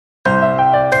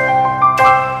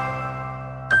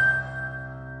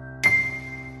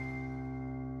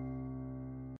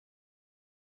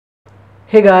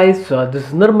Hey guys, this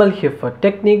is Nirmal here for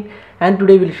Technique, and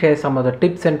today we'll share some of the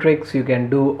tips and tricks you can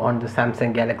do on the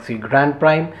Samsung Galaxy Grand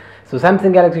Prime. So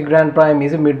Samsung Galaxy Grand Prime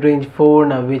is a mid-range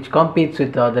phone which competes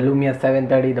with the Lumia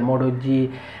 730, the Moto G,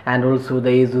 and also the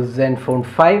Asus Zenfone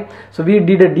 5. So we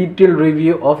did a detailed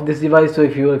review of this device. So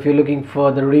if you're looking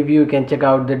for the review, you can check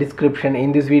out the description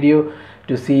in this video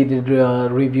to see the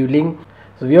review link.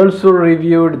 So we also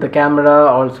reviewed the camera,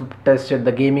 also tested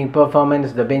the gaming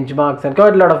performance, the benchmarks, and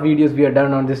quite a lot of videos we have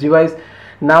done on this device.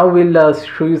 Now we'll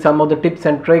show you some of the tips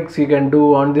and tricks you can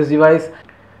do on this device.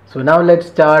 So now let's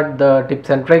start the tips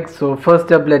and tricks. So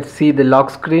first up, let's see the lock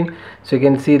screen. So you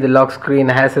can see the lock screen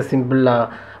has a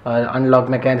simple unlock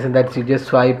mechanism that you just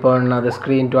swipe on the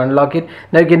screen to unlock it.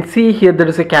 Now you can see here there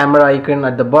is a camera icon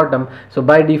at the bottom. So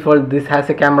by default this has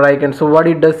a camera icon. So what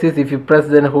it does is if you press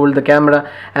then hold the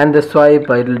camera and the swipe,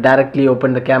 it will directly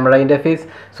open the camera interface.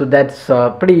 So that's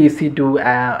pretty easy to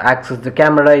access the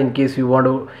camera in case you want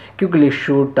to quickly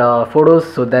shoot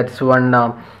photos. So that's one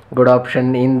good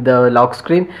option in the lock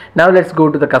screen. Now let's go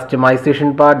to the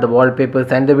customization part, the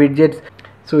wallpapers and the widgets.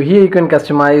 So here you can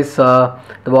customize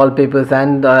the wallpapers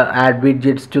and add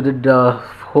widgets to the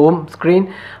home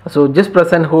screen. So just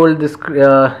press and hold this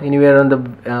anywhere on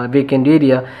the vacant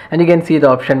area, and you can see the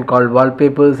option called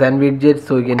wallpapers and widgets.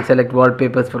 So you can select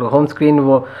wallpapers for home screen,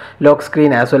 lock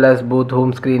screen, as well as both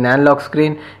home screen and lock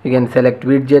screen. You can select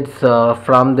widgets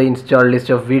from the installed list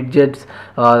of widgets,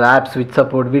 the apps which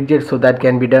support widgets, so that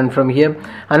can be done from here.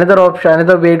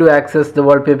 Another way to access the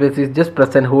wallpapers is just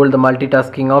press and hold the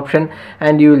multitasking option,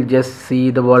 and you will just see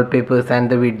the wallpapers and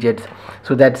the widgets.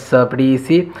 So that's pretty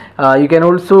easy. You can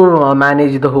also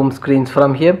manage the home screens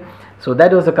from here. So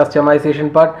that was the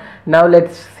customization part. Now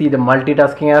let's see the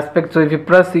multitasking aspect. So if you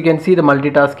press, you can see the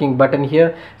multitasking button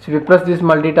here. So if you press this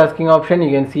multitasking option,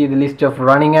 you can see the list of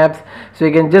running apps. So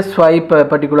you can just swipe a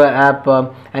particular app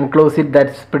and close it.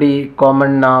 That's pretty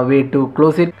common way to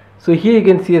close it. So here you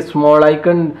can see a small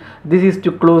icon. This is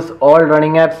to close all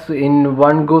running apps in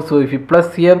one go. So if you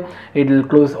press here, it will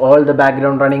close all the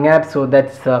background running apps. So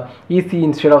that's easy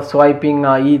instead of swiping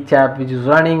each app which is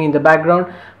running in the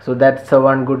background. So that's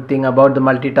one good thing about the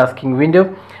multitasking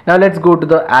window. Now let's go to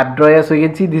the app drawer. So you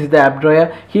can see this is the app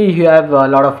drawer. Here you have a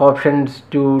lot of options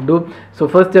to do. So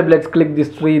first step, let's click these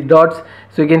three dots.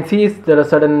 So you can see there are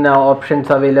certain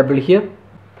options available here.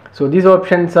 So these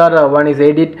options are one is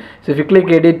edit. So if you click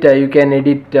edit, you can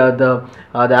edit the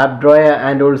app drawer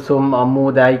and also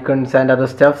move the icons and other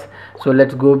stuffs. So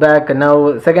let's go back.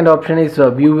 Now second option is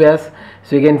view as.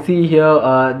 So you can see here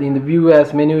in the view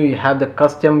as menu you have the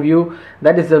custom view.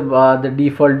 That is the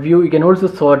default view. You can also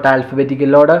sort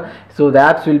alphabetical order. So the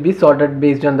apps will be sorted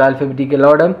based on the alphabetical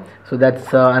order. So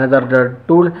that's another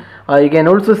tool. You can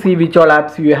also see which all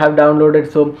apps you have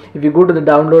downloaded. So if you go to the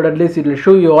downloaded list, it will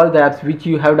show you all the apps which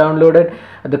you have downloaded.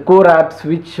 The core apps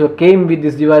which came with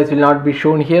this device will not be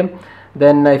shown here.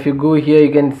 Then if you go here,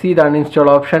 you can see the uninstall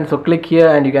option. So click here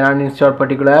and you can uninstall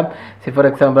particular app. Say for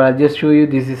example, I'll just show you,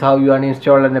 this is how you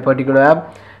uninstall a particular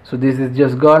app. So this is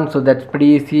just gone. So that's pretty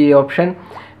easy option.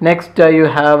 Next you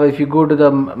have, if you go to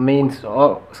the main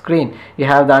screen, you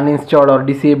have the uninstall or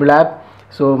disable app.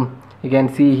 So you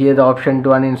can see here the option to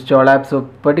uninstall app. So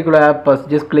particular app,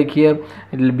 just click here,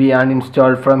 it will be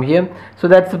uninstalled from here. So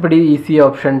that's a pretty easy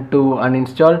option to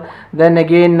uninstall. Then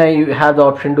again you have the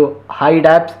option to hide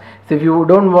apps. So if you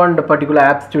don't want the particular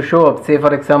apps to show up, say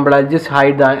for example, I'll just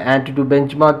hide the anti-2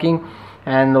 benchmarking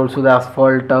and also the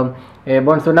asphalt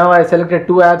airborne. So now I selected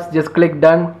two apps, just click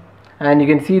done, and you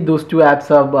can see those two apps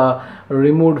are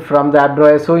removed from the app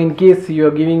drawer. So in case you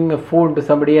are giving a phone to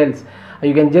somebody else,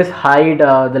 you can just hide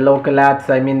the local apps,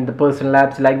 I mean the personal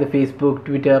apps like the Facebook,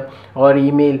 Twitter or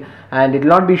email, and it will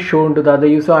not be shown to the other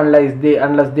user unless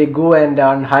they go and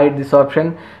unhide this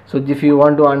option. So if you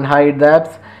want to unhide the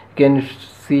apps,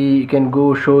 you can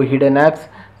go show hidden apps.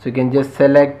 So you can just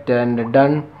select and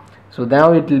done. So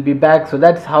now it will be back. So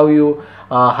that's how you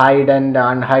hide and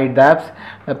unhide the apps.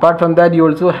 Apart from that, you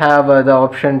also have the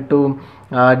option to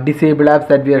disable apps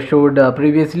that we have showed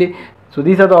previously. So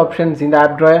these are the options in the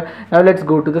app drawer. Now let's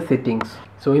go to the settings.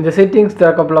 So in the settings there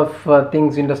are a couple of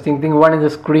interesting things. One is the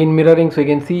screen mirroring. So you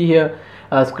can see here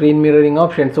screen mirroring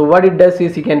option. So what it does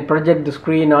is you can project the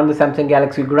screen on the Samsung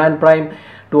Galaxy Grand Prime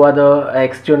to other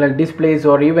external displays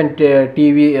or even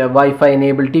TV, Wi-Fi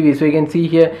enabled TV. So you can see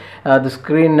here the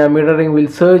screen mirroring will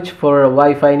search for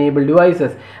Wi-Fi enabled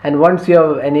devices, and once you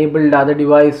have enabled other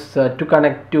device to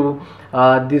connect to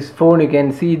this phone, you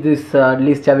can see this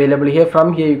list available here.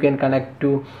 From here you can connect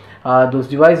to those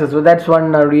devices. So that's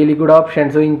one really good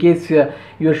option. So in case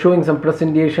you're showing some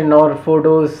presentation or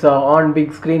photos on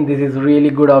big screen, this is really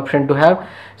good option to have.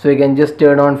 So you can just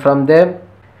turn on from there.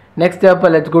 Next up,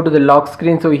 let's go to the lock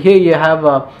screen. So here you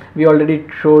have we already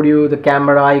showed you the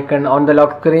camera icon on the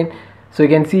lock screen. So you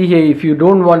can see here, if you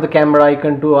don't want the camera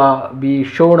icon to be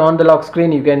shown on the lock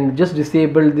screen, you can just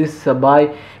disable this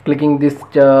by clicking this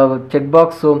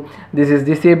checkbox. So this is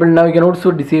disabled. Now you can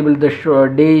also disable the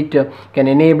date, can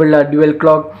enable a dual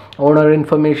clock, owner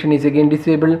information is again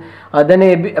disabled. Then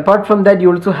apart from that,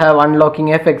 you also have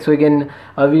unlocking effect. So again,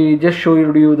 we just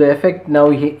showed you the effect. Now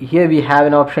here we have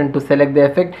an option to select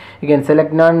the effect. You can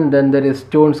select none. Then there is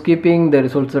tone skipping, there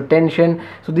is also tension.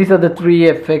 So these are the three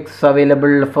effects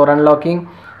available for unlocking.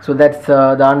 So that's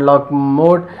the unlock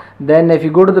mode. Then if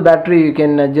you go to the battery, you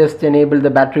can just enable the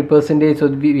battery percentage. So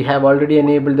we have already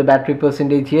enabled the battery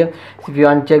percentage here. So if you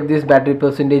uncheck this, battery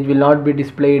percentage will not be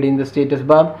displayed in the status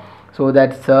bar. So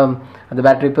that's the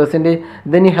battery percentage.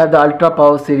 Then you have the ultra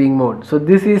power saving mode. So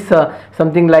this is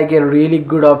something like a really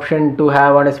good option to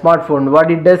have on a smartphone.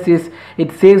 What it does is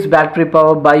it saves battery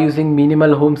power by using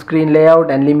minimal home screen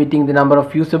layout and limiting the number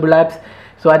of usable apps.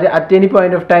 So at any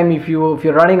point of time, if you're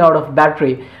running out of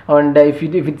battery, and if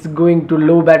it's going to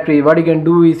low battery, what you can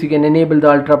do is you can enable the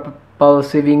ultra power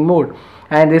saving mode,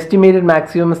 and the estimated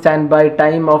maximum standby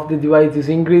time of the device is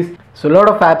increased. So a lot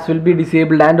of apps will be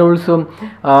disabled, and also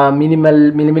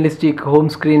minimalistic home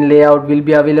screen layout will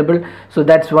be available. So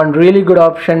that's one really good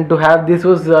option to have. This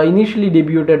was initially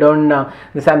debuted on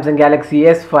the Samsung Galaxy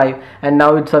S5, and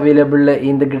now it's available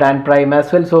in the Grand Prime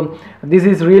as well. So this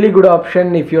is really good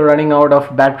option if you're running out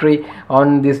of battery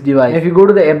on this device. If you go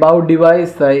to the about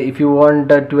device, if you want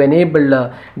to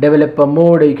enable developer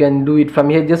mode, you can do it from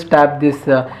here. Just tap this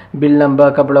build number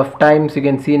a couple of times. You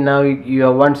can see now you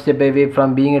are one step away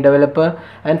from being a developer,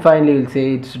 and finally we'll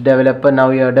say it's developer. Now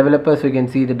you are a developer, so you can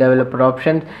see the developer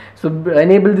options. So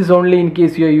enable this only in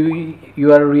case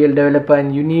you are a real developer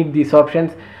and you need these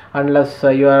options. Unless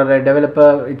you are a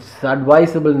developer, it's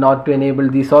advisable not to enable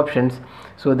these options.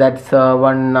 So that's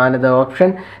another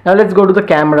option. Now let's go to the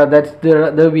camera. That's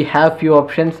there we have few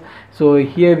options. So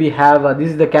here we have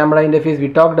this is the camera interface. We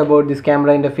talked about this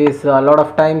camera interface a lot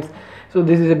of times. So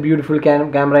this is a beautiful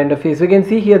camera interface. So you can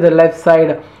see here the left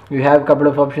side you have a couple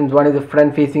of options. One is the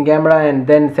front facing camera, and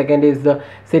then second is the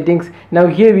settings. Now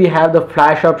here we have the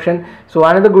flash option. So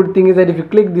another good thing is that if you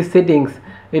click the settings,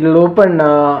 it will open the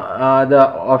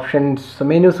options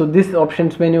menu. So this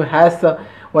options menu has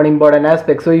one important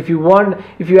aspect. So if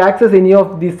you access any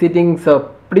of these settings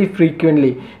pretty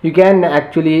frequently, you can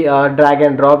actually drag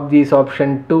and drop this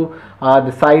option to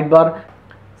the sidebar.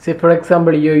 Say for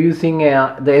example, you're using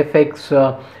the FX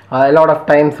a lot of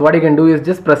times. What you can do is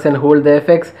just press and hold the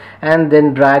FX and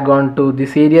then drag on to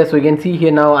this area. So you can see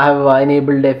here now I have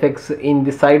enabled FX in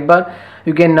the sidebar.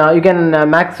 You can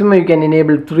maximum you can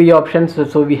enable 3 options.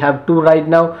 So we have 2 right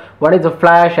now. One is the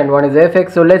flash and one is the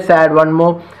FX. So let's add one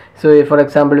more. So for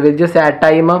example, we'll just add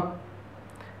timer.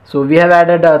 So we have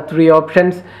added 3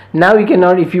 options. Now you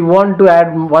cannot, if you want to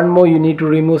add one more, you need to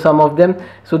remove some of them.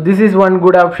 So this is one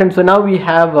good option. So now we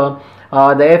have the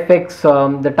FX,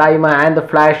 the timer and the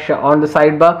flash on the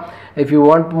sidebar. If you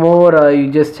want more,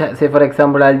 you just say for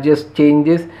example, I'll just change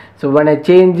this. So when I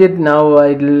change it, now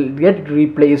it will get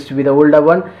replaced with the older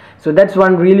one. So that's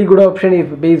one really good option.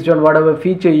 If based on whatever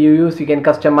feature you use, you can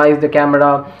customize the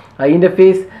camera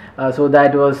interface. So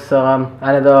that was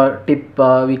another tip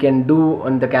we can do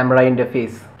on the camera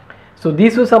interface. So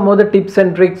these were some of the tips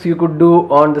and tricks you could do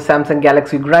on the Samsung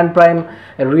Galaxy Grand Prime,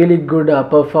 a really good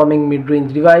performing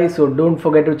mid-range device. So don't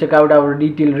forget to check out our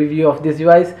detailed review of this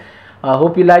device.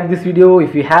 Hope you like this video.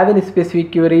 If you have any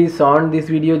specific queries on this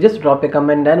video, just drop a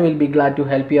comment and we'll be glad to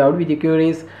help you out with your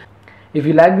queries. If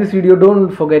you like this video,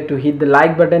 don't forget to hit the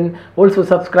like button. Also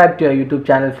subscribe to our YouTube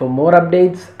channel for more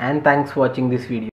updates, and thanks for watching this video.